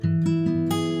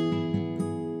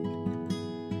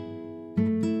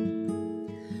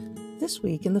This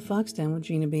week in the Fox Den with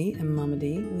Gina B and Mama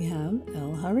D, we have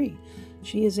Elle.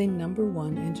 She is a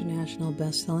 #1 international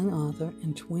best-selling author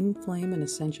and twin flame and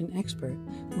ascension expert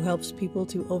who helps people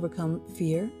to overcome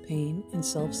fear, pain, and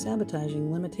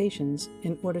self-sabotaging limitations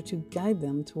in order to guide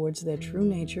them towards their true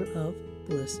nature of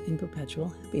bliss and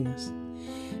perpetual happiness.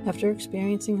 After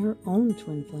experiencing her own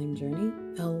twin flame journey,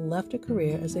 Elle left a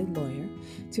career as a lawyer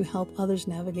to help others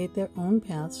navigate their own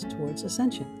paths towards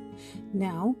ascension.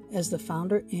 Now, as the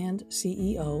founder and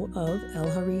CEO of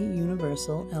Elle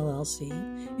Universal LLC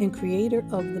and creator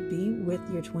of the Be With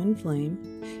Your Twin Flame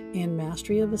and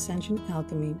Mastery of Ascension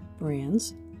Alchemy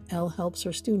brands, Elle helps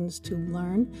her students to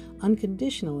learn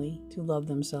unconditionally to love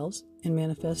themselves and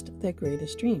manifest their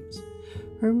greatest dreams.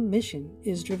 Her mission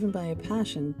is driven by a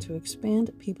passion to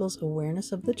expand people's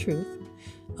awareness of the truth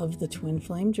of the twin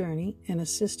flame journey and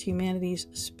assist humanity's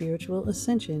spiritual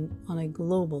ascension on a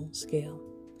global scale.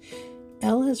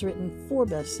 Elle has written 4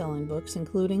 best-selling books,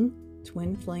 including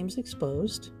Twin Flames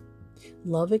Exposed,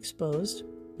 Love Exposed,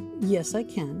 Yes I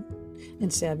Can,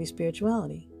 and Savvy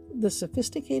Spirituality, the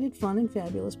sophisticated, fun, and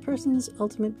fabulous person's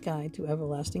ultimate guide to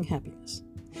everlasting happiness.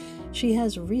 She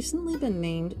has recently been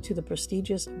named to the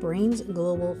prestigious Brains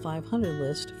Global 500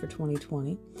 list for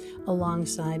 2020,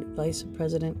 alongside Vice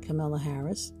President Kamala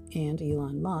Harris and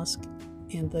Elon Musk,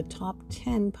 and the top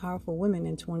 10 powerful women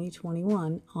in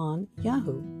 2021 on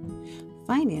Yahoo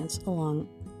Finance,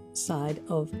 alongside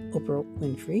of Oprah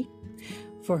Winfrey.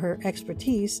 For her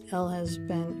expertise, Elle has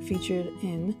been featured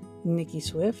in Nikki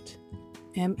Swift,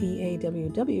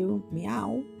 MEAWW,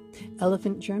 Meow,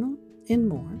 Elephant Journal, and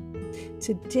more.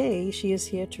 Today, she is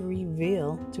here to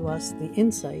reveal to us the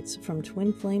insights from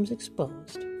Twin Flames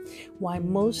Exposed, why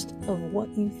most of what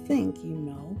you think you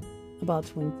know about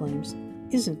twin flames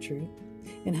isn't true,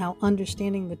 and how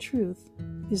understanding the truth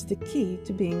is the key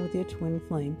to being with your twin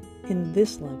flame in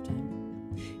this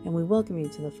lifetime. And we welcome you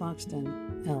to the Fox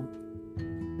Den, Elle.